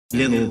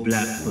Little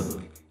black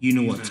book. You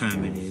know what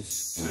time it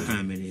is.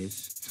 Time it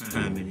is.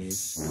 Time it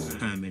is.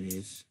 Time it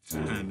is.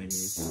 Time it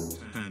is.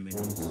 Time it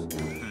is.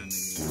 Time it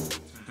is.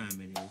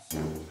 Time it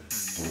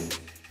is.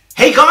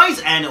 Hey guys,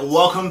 and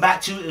welcome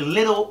back to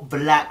Little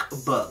Black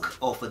Book.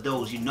 Or for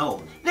those you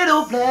know,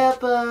 Little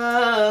Black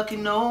Book, you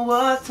know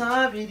what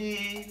time it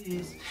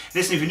is.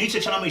 Listen, if you're new to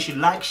the channel, make sure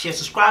you like, share,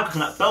 subscribe, click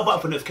on that bell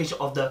button for notification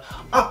of the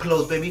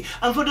uploads, baby.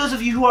 And for those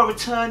of you who are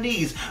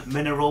returnees,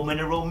 mineral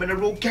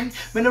gang,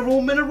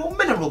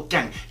 mineral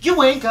gang.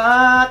 You ain't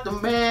got the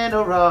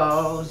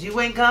minerals, you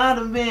ain't got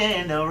the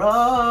minerals.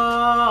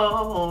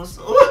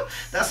 Ooh,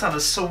 that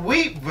sounded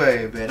sweet,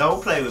 baby.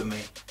 Don't play with me.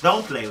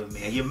 Don't play with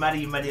me. Are you mad,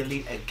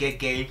 elite, a gay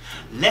game?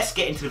 Let's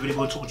get into the video.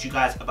 We're talking to you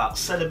guys about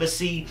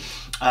celibacy.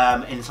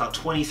 And it's our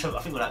 27th, I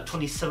think we're like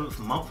 27th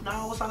month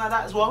now or something like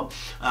that as well.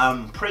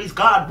 Praise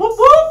God. Whoop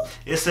whoop.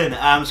 Listen,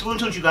 so we're going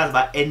to talk to you guys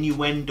about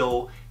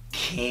Innuendo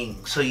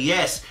King. So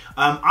yes,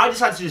 I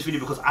decided to do this video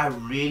because I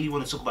really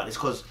want to talk about this,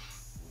 because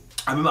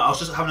I remember I was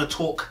just having a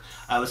talk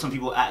with some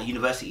people at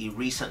university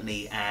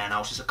recently, and I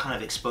was just kind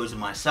of exposing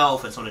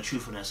myself and some of the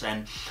truthfulness.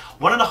 And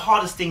one of the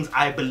hardest things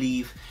I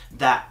believe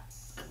that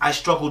I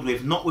struggled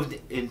with, not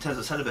with in terms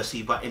of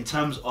celibacy, but in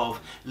terms of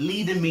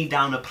leading me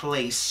down a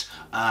place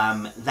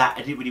that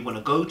I didn't really want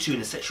to go to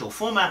in a sexual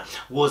format,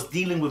 was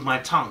dealing with my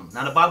tongue.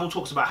 Now the Bible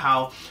talks about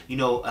how, you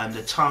know,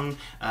 the tongue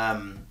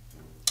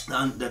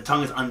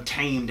is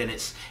untamed, and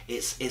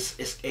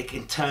it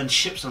can turn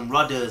ships and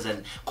rudders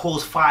and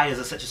cause fires,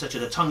 etc., etc.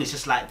 The tongue is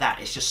just like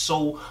that. It's just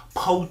so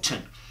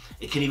potent.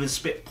 It can even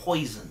spit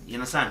poison, you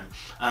understand?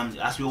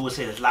 As we always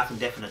say, there's life and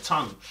death in the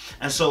tongue.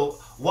 And so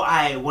what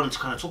I wanted to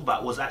kind of talk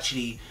about was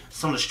actually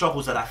some of the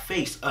struggles that I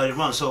faced earlier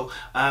on. So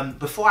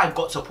before I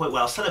got to a point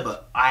where I was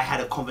celibate, I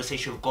had a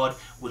conversation with God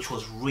which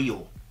was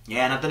real.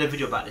 Yeah, and I've done a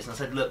video about this, and I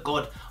said, look,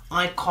 God,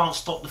 I can't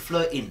stop the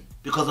flirting,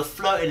 because the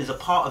flirting is a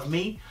part of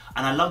me,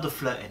 and I love the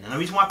flirting. And the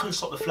reason why I couldn't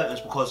stop the flirting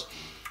is because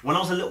when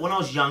I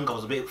was young, I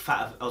was a bit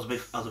fat. I was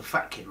a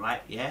fat kid,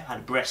 right? Yeah,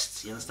 had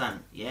breasts. You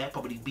understand? Yeah,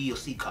 probably B or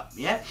C cup.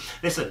 Yeah.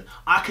 Listen,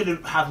 I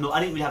didn't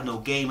really have no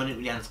game. I didn't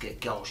really have to get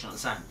girls. You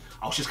understand?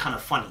 I was just kind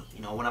of funny,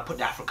 you know. When I put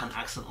the African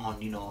accent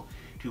on, you know,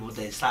 people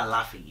they start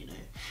laughing, you know.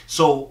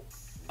 So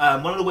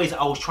one of the ways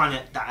that I was trying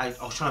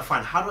to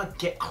find, how do I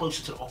get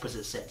closer to the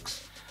opposite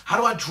sex? How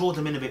do I draw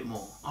them in a bit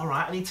more? All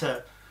right, I need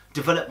to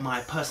develop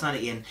my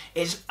personality, and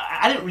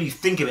I didn't really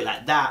think of it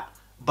like that,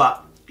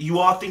 but you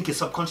are thinking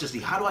subconsciously,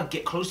 how do I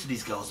get close to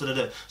these girls?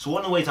 So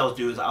one of the ways I would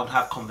do is I would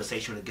have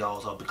conversation with the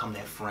girls, I would become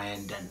their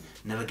friend and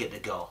never get the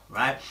girl,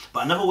 right?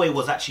 But another way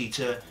was actually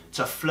to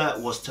flirt,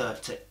 was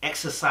to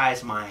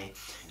exercise my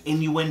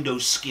innuendo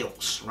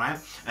skills, right?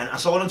 And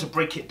so I wanted to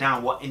break it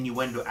down what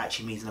innuendo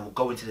actually means, and then we'll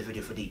go into the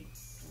video for deep.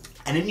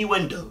 An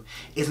innuendo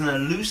is an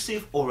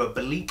elusive or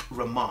oblique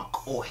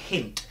remark or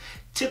hint,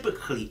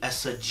 typically a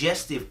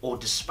suggestive or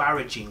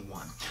disparaging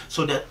one.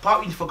 So the part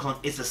we need to focus on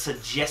is the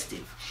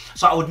suggestive.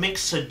 So I would make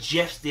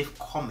suggestive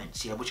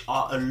comments, yeah, which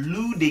are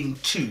alluding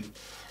to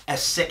a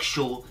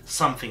sexual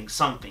something.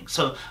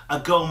 So a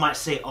girl might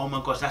say, oh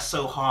my gosh, that's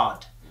so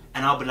hard.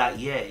 And I'll be like,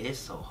 yeah, it is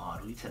so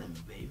hard. What are you telling me,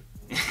 babe?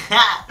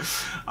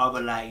 I'll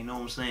be like, you know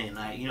what I'm saying?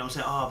 Like, you know what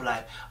I'm saying? Oh, I'll be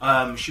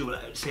like, she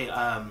would say,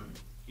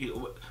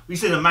 we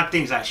say the mad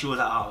things, like she was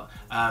like, oh,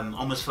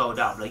 almost fell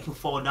down. Like, you can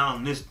fall down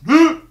on this. You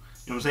know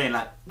what I'm saying?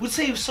 Like, we'd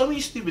say so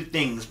many stupid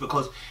things,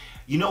 because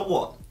you know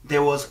what?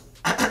 There was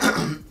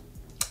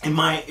in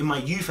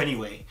my youth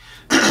anyway,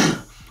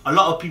 a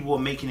lot of people were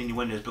making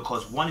innuendos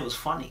because, one, it was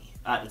funny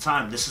at the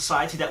time. The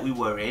society that we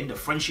were in, the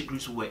friendship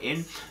groups we were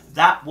in,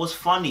 that was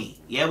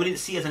funny. Yeah, we didn't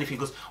see it as anything,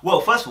 because,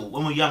 well, first of all,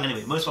 when we were young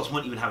anyway, most of us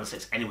weren't even having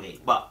sex anyway,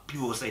 but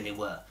people were saying they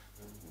were.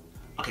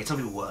 Okay, some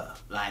people were,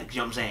 like, you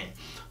know what I'm saying?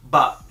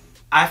 But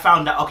I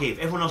found that, okay, if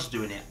everyone else is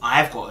doing it,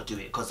 I've got to do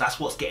it, because that's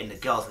what's getting the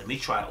girls. Let me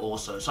try it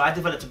also. So I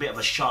developed a bit of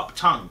a sharp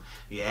tongue,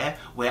 yeah,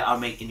 where I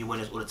make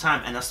innuendos all the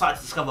time. And I started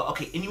to discover,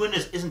 okay,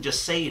 innuendos isn't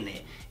just saying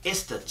it,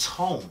 it's the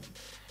tone.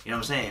 You know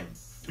what I'm saying?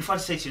 If I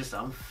just say to you,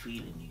 I'm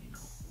feeling you, you know.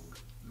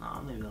 No,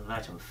 I'm not even gonna lie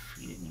to you, I'm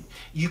feeling you.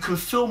 You can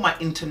feel my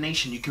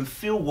intonation, you can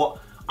feel what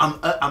I'm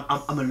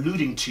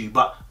alluding to,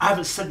 but I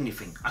haven't said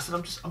anything. I said,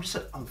 I'm just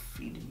saying, I'm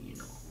feeling you, you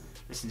know.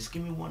 Listen, just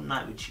give me one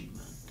night with you,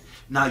 man.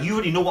 Now, you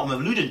already know what I'm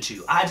alluding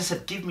to. I just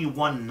said, give me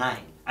one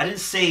night. I didn't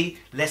say,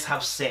 let's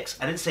have sex.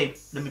 I didn't say,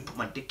 let me put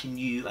my dick in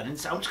you. I didn't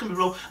say, I'm just going to be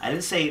real. I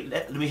didn't say,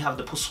 let me have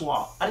the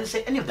poussoir. I didn't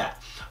say any of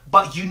that.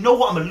 But you know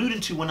what I'm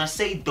alluding to when I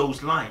say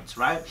those lines,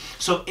 right?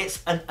 So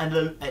it's an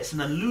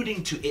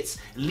alluding to, it's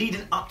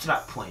leading up to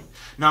that point.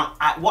 Now,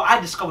 what I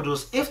discovered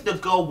was, if the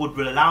girl would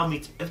allow me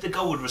to, if the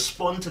girl would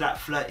respond to that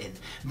flirting,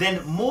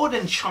 then more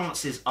than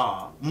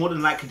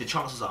likely the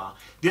chances are,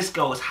 this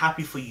girl is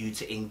happy for you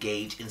to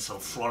engage in some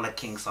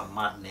frolicking, some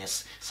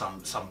madness,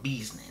 some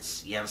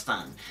business. You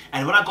understand?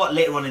 And when I got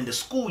later on in the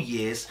school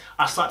years,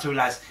 I started to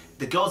realize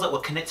the girls that were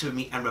connected with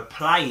me and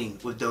replying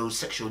with those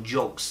sexual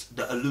jokes,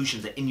 the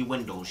allusions, the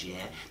innuendos,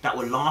 yeah, that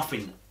were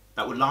laughing,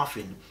 they were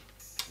laughing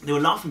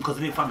because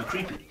they didn't find me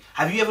creepy.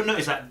 Have you ever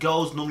noticed that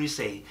girls normally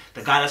say,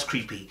 the guy that's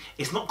creepy,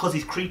 it's not because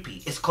he's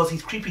creepy, it's because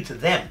he's creepy to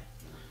them.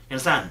 You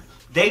understand?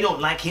 they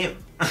don't like him.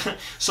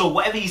 So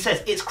whatever he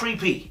says, it's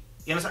creepy.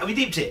 You understand? We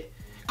deeped it.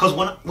 Because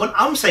when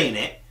I'm saying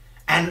it,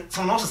 and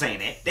someone else is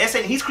saying it, they're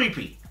saying he's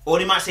creepy. Or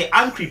they might say,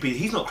 I'm creepy,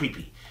 he's not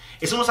creepy.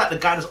 It's almost like the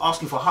guy that's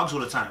asking for hugs all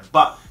the time.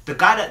 But the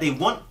guy that they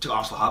want to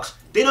ask for hugs,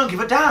 they don't give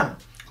a damn.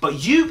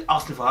 But you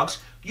asking for hugs,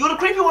 you're the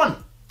creepy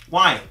one.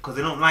 Why? Because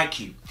they don't like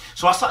you.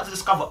 So I started to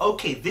discover,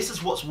 okay, this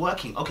is what's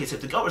working. Okay, so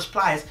if the girl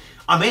replies,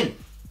 I'm in.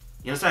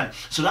 You understand?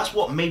 So that's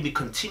what made me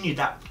continue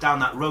down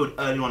that road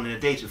early on in the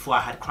days before I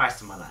had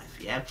Christ in my life,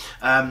 yeah?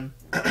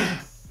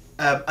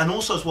 And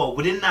also as well,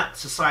 within that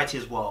society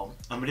as well,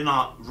 and within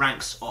our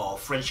ranks of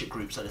friendship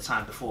groups at the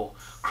time before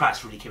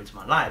Christ really came into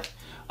my life,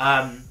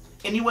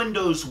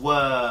 innuendos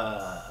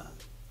were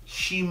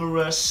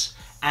humorous,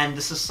 and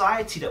the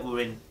society that we're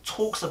in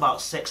talks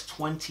about sex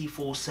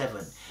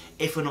 24/7.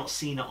 If we're not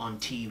seeing it on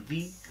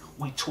TV,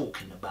 we're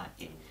talking about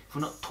it. If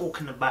we're not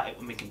talking about it,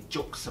 we're making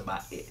jokes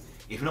about it.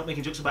 If you're not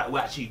making jokes about it, we're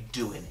actually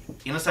doing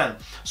it. You understand?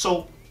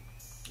 So,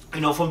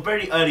 you know, from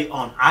very early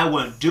on, I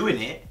weren't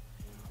doing it.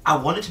 I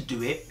wanted to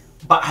do it,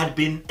 but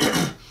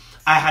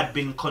I had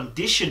been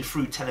conditioned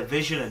through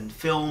television and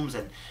films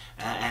and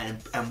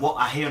what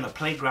I hear on the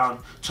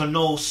playground to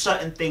know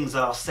certain things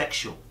that are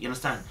sexual. You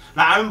understand?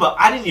 Like, I remember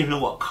I didn't even know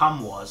what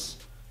cum was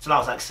till I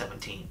was like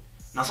 17.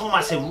 Now someone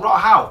might say, "Raw,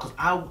 how?" Because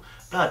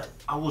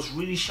I was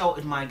really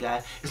sheltered, my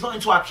guy. It's not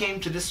until I came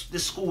to this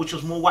school, which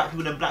was more white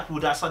people than black people,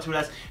 that I started to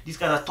realize these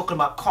guys are talking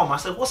about cum. I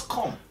said, "What's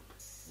cum?" He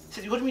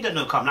said, "What do you mean you don't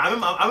know cum?" Now, I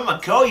remember a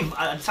girl,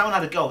 someone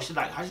had a girl, she's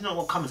like, "How do you know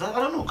what cum is?" I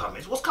don't know what cum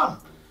is. What's cum?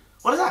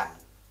 What is that?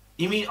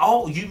 You mean,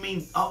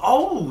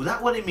 that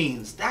what it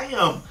means.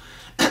 Damn.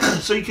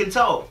 So you can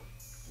tell,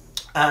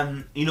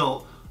 the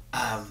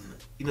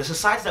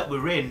society that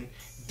we're in,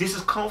 this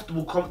is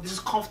comfortable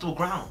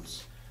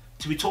grounds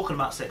to be talking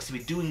about sex, to be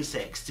doing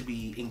sex, to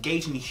be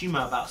engaging in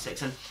humor about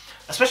sex. And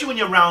especially when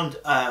you're around,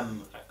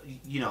 the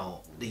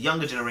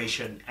younger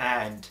generation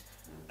and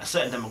a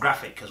certain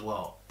demographic as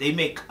well, they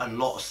make a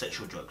lot of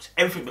sexual jokes.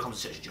 Everything becomes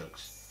sexual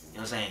jokes. You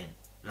know what I'm saying?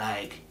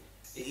 Like,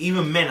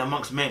 even men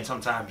amongst men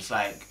sometimes,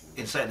 like,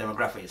 in certain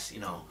demographics,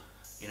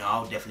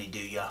 I'll definitely do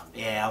ya.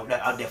 Yeah,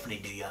 I'll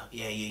definitely do ya.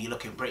 Yeah, you're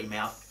looking pretty,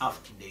 mate. I'll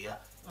fucking do ya.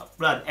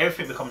 Blood,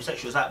 everything becomes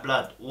sexual. Is that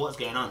blood? What's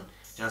going on? Do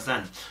you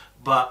understand?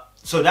 But,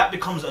 so that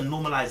becomes a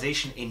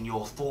normalization in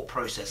your thought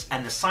process.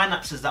 And the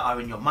synapses that are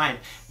in your mind,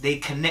 they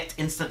connect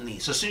instantly.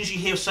 So as soon as you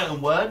hear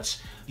certain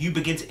words, you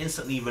begin to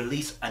instantly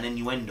release an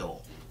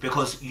innuendo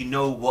because you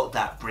know what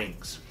that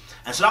brings.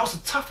 And so that was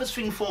the toughest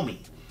thing for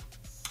me,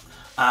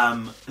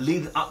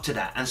 leading up to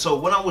that. And so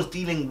when I was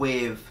dealing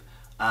with,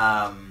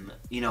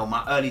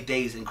 my early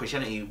days in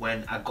Christianity,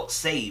 when I got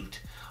saved,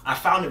 I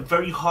found it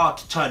very hard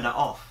to turn that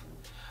off.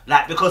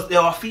 Like, because there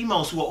are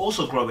females who are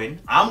also growing,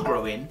 I'm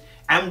growing,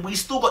 and we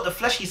still got the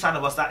fleshy side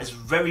of us that is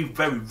very,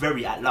 very,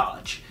 very at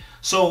large.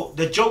 So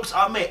the jokes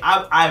I made,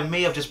 I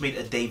may have just made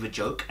a David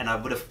joke, and I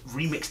would have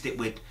remixed it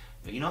with,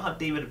 you know how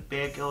David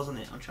Bear Girls on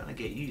it? I'm trying to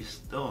get you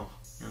still.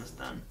 You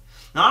understand?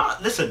 Now,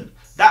 listen,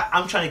 that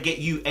I'm trying to get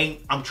you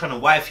ain't I'm trying to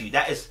wife you.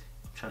 That is,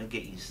 I'm trying to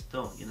get you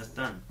still. You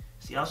understand?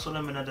 See, I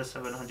Solomon had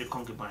 700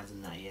 concubines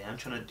in that, yeah? I'm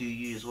trying to do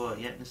you as well,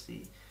 yeah? Let's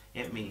see.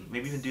 Get me?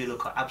 Maybe even do a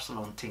little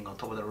Absalom thing on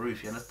top of the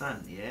roof, you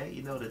understand? Yeah?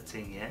 You know the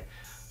thing, yeah?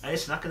 Now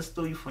listen, I can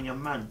steal you from your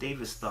man,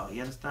 David Star,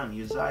 you understand?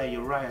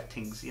 Uriah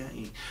things, yeah?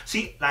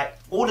 See, like,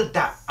 all of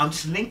that, I'm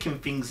just linking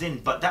things in,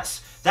 but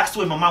that's the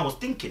way my mind was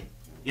thinking.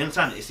 You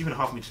understand? It's even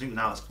hard for me to think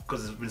now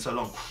because it's been so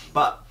long.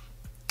 But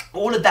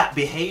all of that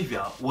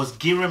behavior was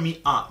gearing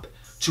me up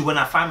to when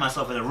I find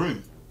myself in a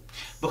room.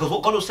 Because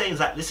what God was saying is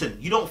like, listen,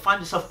 you don't find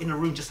yourself in a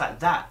room just like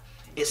that.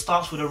 It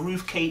starts with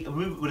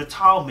with a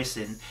tile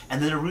missing,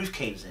 and then the roof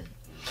caves in.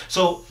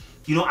 So,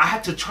 I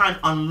had to try and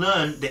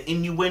unlearn the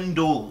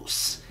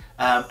innuendos.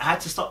 I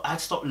had to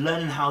stop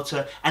learning how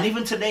to. And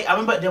even today, I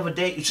remember the other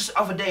day. It was just the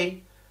other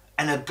day,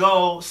 and a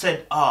girl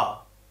said,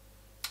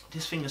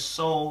 this thing is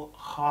so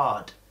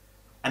hard.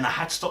 And I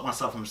had to stop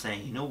myself from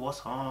saying, you know what's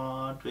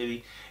hard,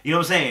 baby? You know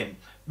what I'm saying?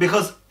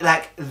 Because,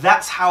 like,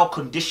 that's how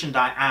conditioned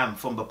I am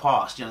from the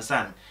past, you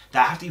understand?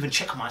 That I have to even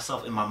check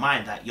myself in my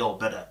mind that, yo,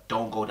 better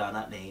don't go down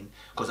that lane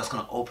because that's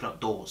going to open up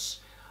doors.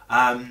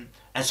 And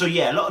so,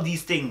 yeah, a lot of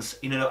these things,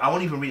 I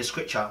won't even read a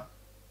scripture.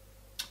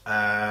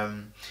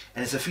 And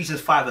it's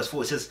Ephesians 5 verse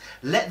 4. It says,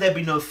 "Let there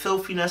be no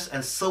filthiness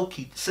and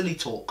silly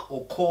talk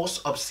or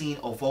coarse, obscene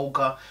or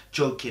vulgar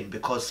joking,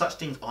 because such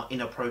things are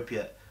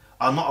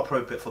not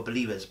appropriate for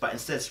believers, but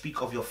instead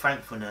speak of your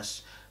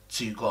thankfulness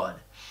to God."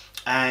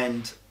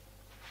 And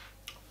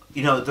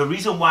the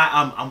reason why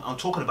I'm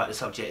talking about this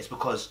subject is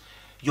because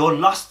your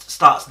lust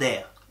starts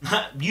there.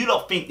 You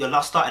don't think your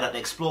lust started at the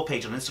explore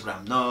page on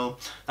Instagram. No,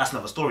 that's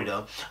another story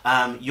though.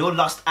 Your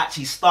lust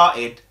actually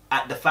started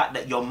at the fact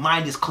that your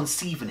mind is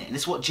conceiving it. And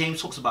it's what James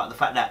talks about, the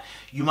fact that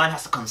your mind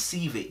has to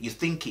conceive it, you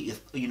think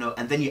it,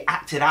 and then you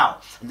act it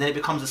out, and then it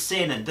becomes a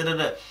sin, and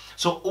da-da-da.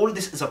 So all of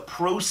this is a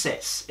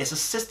process. It's a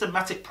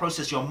systematic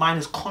process your mind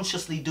is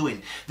consciously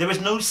doing. There is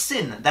no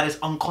sin that is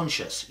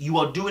unconscious. You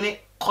are doing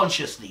it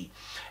consciously.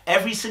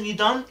 Every sin you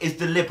done is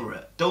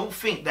deliberate. Don't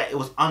think that it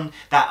was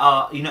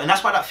you know, and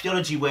that's why that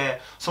theology where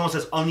someone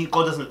says only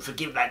God doesn't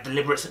forgive like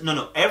deliberate sin.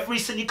 No, every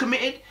sin you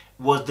committed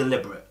was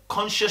deliberate,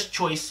 conscious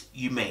choice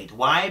you made.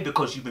 Why?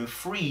 Because you've been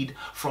freed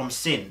from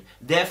sin.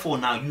 Therefore,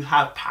 now you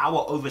have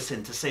power over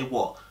sin to say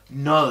what?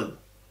 No.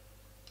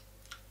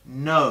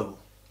 No.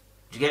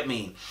 Do you get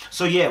me?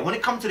 So yeah, when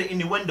it comes to the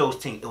innuendos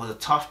thing, it was a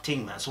tough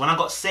thing, man. So when I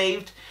got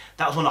saved,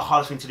 that was one of the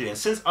hardest things to do. And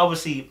since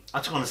obviously I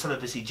took on a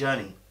celibacy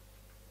journey,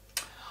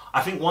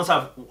 I think one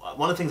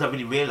of the things I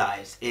really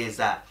realized is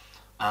that,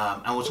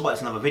 and we'll talk about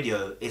this in another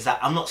video, is that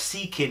I'm not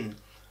seeking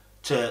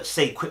to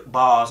say quick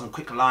bars and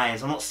quick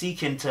lines. I'm not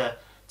seeking to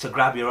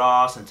grab your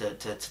ass and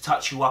to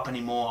touch you up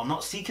anymore. I'm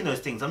not seeking those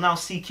things. I'm now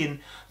seeking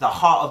the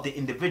heart of the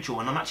individual,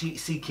 and I'm actually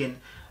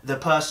seeking the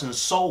person's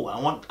soul.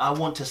 I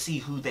want to see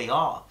who they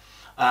are.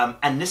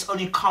 And this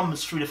only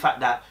comes through the fact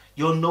that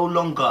you're no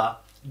longer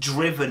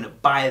driven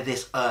by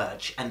this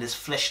urge and this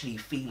fleshly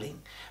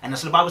feeling. And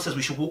so the Bible says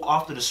we should walk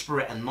after the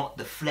Spirit and not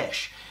the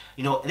flesh.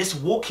 You know, this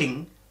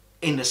walking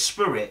in the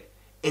Spirit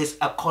is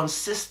a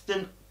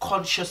consistent,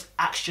 conscious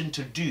action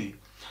to do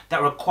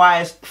that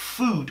requires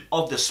food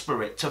of the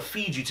Spirit to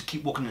feed you to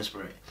keep walking in the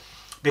Spirit.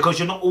 Because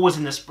you're not always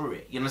in the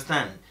Spirit, you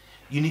understand?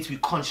 You need to be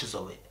conscious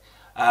of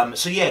it.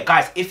 So yeah,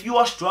 guys, if you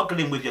are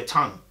struggling with your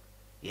tongue,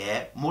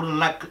 yeah, more than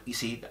likely, you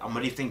see, I'm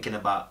really thinking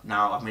about,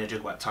 now I've made a joke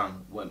about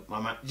tongue. Do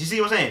you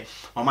see what I'm saying?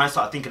 My mind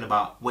started thinking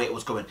about where it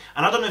was going.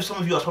 And I don't know if some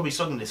of you are probably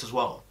struggling with this as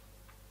well.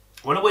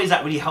 One of the ways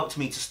that really helped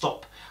me to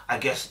stop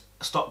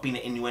being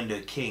an innuendo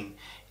king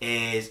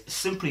is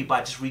simply by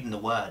just reading the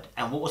word.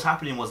 And what was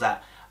happening was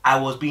that I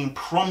was being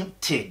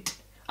prompted.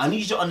 I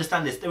need you to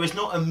understand this. There is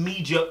no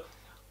immediate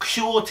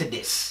cure to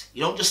this.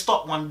 You don't just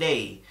stop one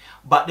day.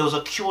 But there was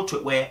a cure to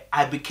it where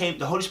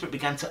the Holy Spirit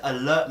began to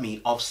alert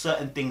me of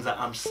certain things that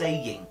I'm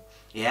saying.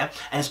 Yeah?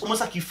 And it's almost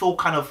like you feel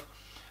kind of,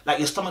 like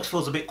your stomach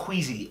feels a bit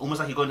queasy, almost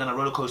like you're going down a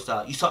roller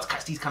coaster. You start to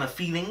catch these kind of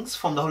feelings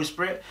from the Holy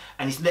Spirit,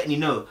 and he's letting you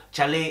know,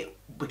 Chale,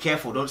 be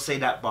careful, don't say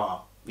that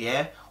bar.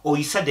 Yeah? Or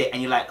you said it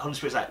and you're like, Holy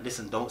Spirit's like,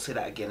 listen, don't say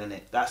that again,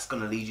 innit? That's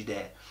going to lead you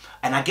there.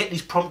 And I get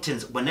these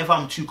promptings whenever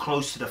I'm too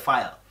close to the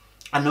fire.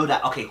 I know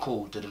that, okay,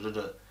 cool,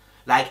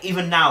 Like,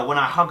 even now, when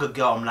I hug a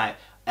girl, I'm like,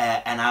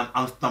 and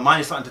my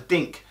mind is starting to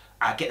think,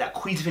 I get that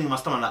queasy feeling in my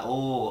stomach, I'm like,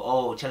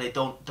 oh, Chale,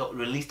 don't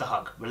release the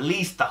hug,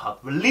 release the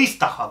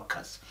hug,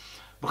 cuz.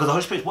 Because the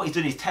Holy Spirit, what he's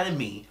doing is telling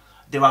me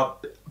there are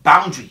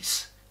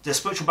boundaries, there's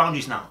spiritual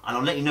boundaries now, and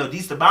I'll let you know,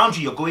 this is the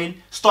boundary you're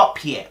going, stop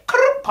here,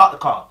 park the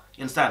car,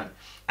 you understand?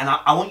 And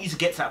I want you to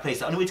get to that place.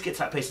 The only way to get to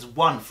that place is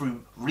one,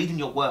 through reading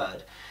your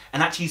word,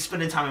 and actually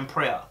spending time in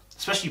prayer,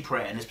 especially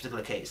prayer in this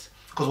particular case.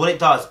 Because what it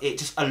does, it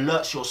just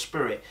alerts your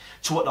spirit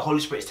to what the Holy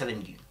Spirit is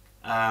telling you.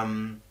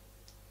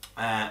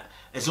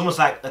 It's almost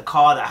like a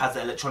car that has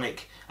the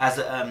electronic, has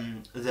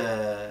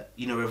the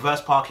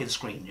reverse parking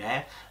screen,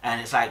 yeah.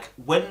 And it's like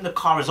when the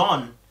car is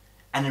on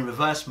and in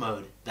reverse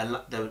mode,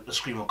 the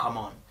screen will come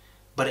on.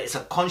 But it's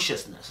a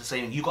consciousness. It's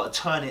saying you got to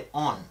turn it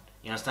on.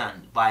 You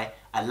understand? By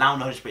allowing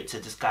the Holy Spirit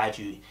to just guide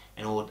you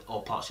in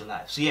all parts of your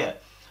life. So yeah,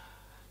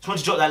 just want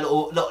to drop that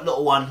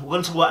little one. We're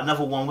going to talk about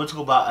another one. We're going to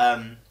talk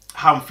about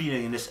how I'm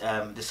feeling in this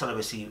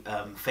celibacy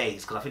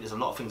phase, because I think there's a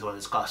lot of things I want to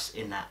discuss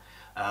in that.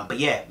 But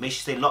yeah, make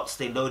sure you stay locked,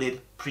 stay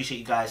loaded. Appreciate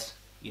you guys.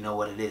 You know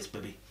what it is,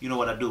 baby. You know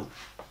what I do.